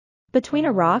Between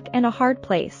a Rock and a Hard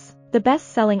Place, the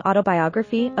best-selling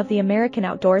autobiography of the American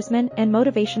outdoorsman and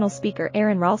motivational speaker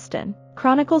Aron Ralston,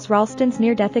 chronicles Ralston's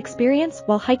near-death experience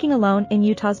while hiking alone in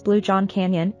Utah's Blue John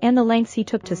Canyon and the lengths he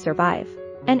took to survive.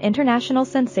 An international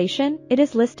sensation, it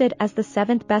is listed as the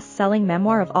 7th best-selling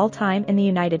memoir of all time in the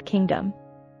United Kingdom.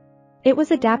 It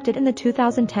was adapted in the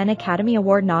 2010 Academy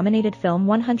Award-nominated film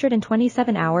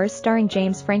 127 Hours starring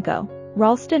James Franco.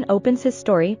 Ralston opens his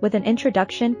story with an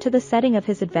introduction to the setting of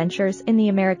his adventures in the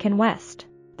American West.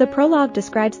 The prologue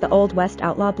describes the Old West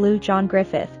outlaw Blue John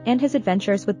Griffith and his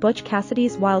adventures with Butch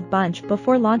Cassidy's Wild Bunch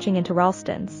before launching into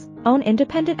Ralston's own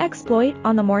independent exploit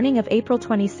on the morning of April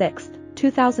 26,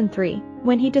 2003,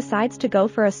 when he decides to go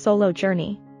for a solo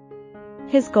journey.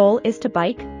 His goal is to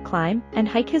bike, climb, and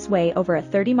hike his way over a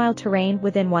 30-mile terrain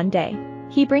within one day.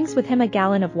 He brings with him a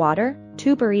gallon of water,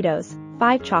 2 burritos,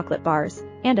 5 chocolate bars,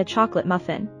 and a chocolate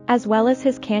muffin, as well as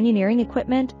his canyoneering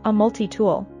equipment, a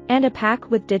multi-tool, and a pack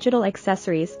with digital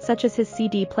accessories such as his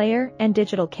CD player and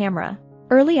digital camera.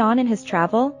 Early on in his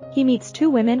travel, he meets 2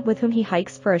 women with whom he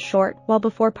hikes for a short while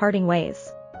before parting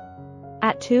ways.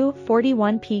 At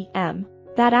 2:41 p.m.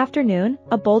 that afternoon,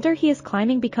 a boulder he is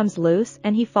climbing becomes loose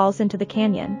and he falls into the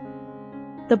canyon.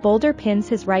 The boulder pins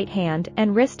his right hand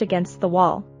and wrist against the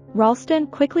wall. Ralston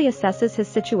quickly assesses his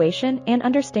situation and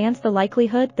understands the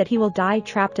likelihood that he will die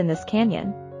trapped in this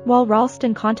canyon. While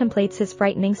Ralston contemplates his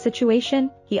frightening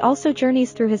situation, he also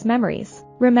journeys through his memories,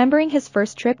 remembering his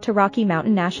first trip to Rocky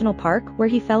Mountain National Park where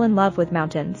he fell in love with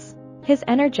mountains. His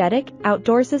energetic,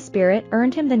 outdoorsy spirit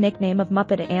earned him the nickname of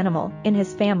Muppet Animal in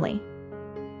his family.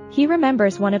 He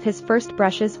remembers one of his first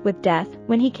brushes with death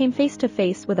when he came face to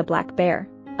face with a black bear.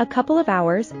 A couple of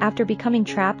hours after becoming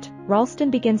trapped,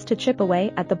 Ralston begins to chip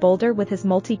away at the boulder with his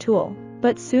multi-tool,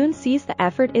 but soon sees the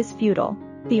effort is futile.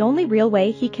 The only real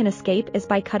way he can escape is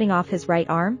by cutting off his right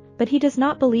arm, but he does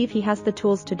not believe he has the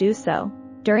tools to do so.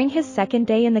 During his second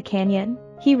day in the canyon,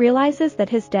 he realizes that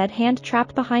his dead hand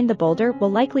trapped behind the boulder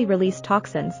will likely release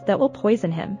toxins that will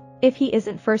poison him, if he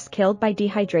isn't first killed by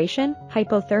dehydration,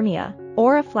 hypothermia,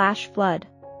 or a flash flood.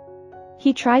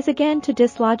 He tries again to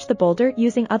dislodge the boulder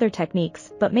using other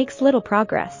techniques, but makes little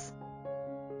progress.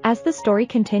 As the story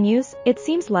continues, it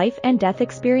seems life and death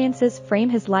experiences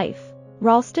frame his life.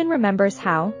 Ralston remembers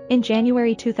how, in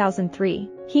January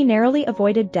 2003, he narrowly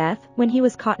avoided death when he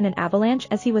was caught in an avalanche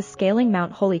as he was scaling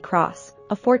Mount Holy Cross,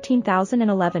 a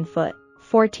 14,011-foot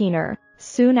 14er.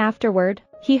 Soon afterward,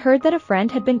 he heard that a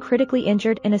friend had been critically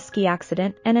injured in a ski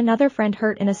accident and another friend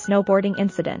hurt in a snowboarding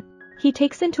incident. He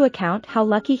takes into account how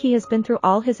lucky he has been through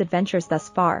all his adventures thus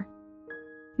far.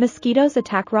 Mosquitoes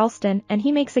attack Ralston and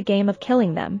he makes a game of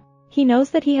killing them. He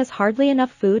knows that he has hardly enough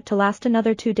food to last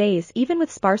another 2 days even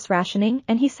with sparse rationing,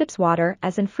 and he sips water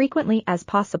as infrequently as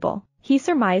possible. He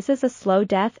surmises a slow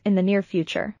death in the near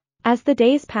future. As the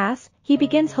days pass, he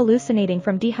begins hallucinating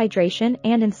from dehydration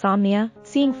and insomnia,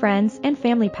 seeing friends and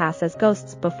family pass as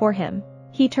ghosts before him.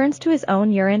 He turns to his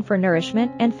own urine for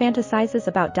nourishment and fantasizes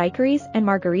about daiquiris and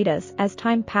margaritas as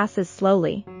time passes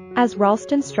slowly. As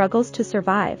Ralston struggles to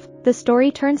survive, the story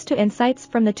turns to insights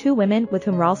from the 2 women with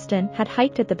whom Ralston had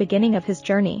hiked at the beginning of his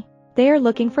journey. They are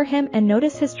looking for him and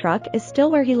notice his truck is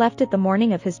still where he left it the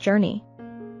morning of his journey.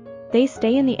 They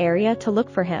stay in the area to look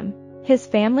for him. His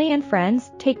family and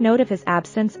friends take note of his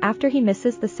absence after he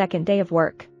misses the second day of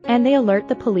work, and they alert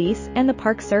the police and the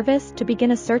Park Service to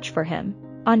begin a search for him.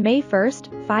 On May 1,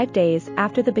 5 days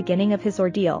after the beginning of his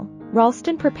ordeal,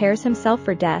 Ralston prepares himself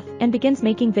for death and begins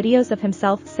making videos of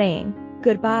himself saying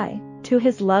goodbye to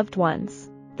his loved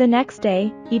ones. The next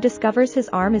day, he discovers his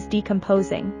arm is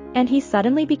decomposing, and he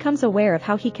suddenly becomes aware of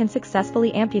how he can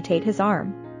successfully amputate his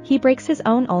arm. He breaks his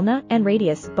own ulna and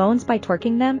radius bones by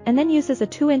torquing them and then uses a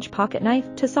 2-inch pocket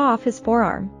knife to saw off his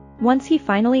forearm. Once he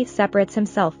finally separates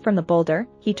himself from the boulder,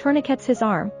 he tourniquets his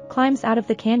arm, climbs out of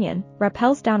the canyon,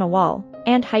 rappels down a wall,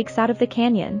 and hikes out of the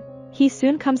canyon. He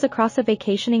soon comes across a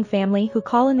vacationing family who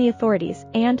call in the authorities,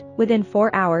 and, within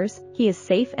 4 hours, he is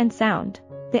safe and sound.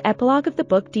 The epilogue of the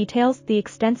book details the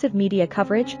extensive media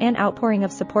coverage and outpouring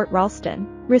of support Ralston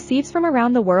receives from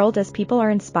around the world as people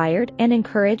are inspired and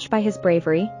encouraged by his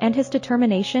bravery and his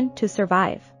determination to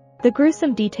survive. The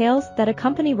gruesome details that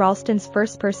accompany Ralston's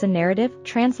first-person narrative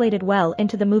translated well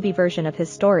into the movie version of his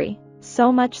story.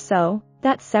 So much so,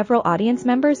 that several audience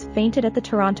members fainted at the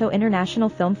Toronto International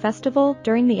Film Festival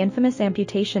during the infamous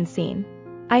amputation scene.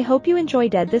 I hope you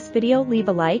enjoyed this video. Leave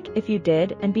a like if you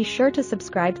did and be sure to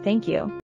subscribe. Thank you.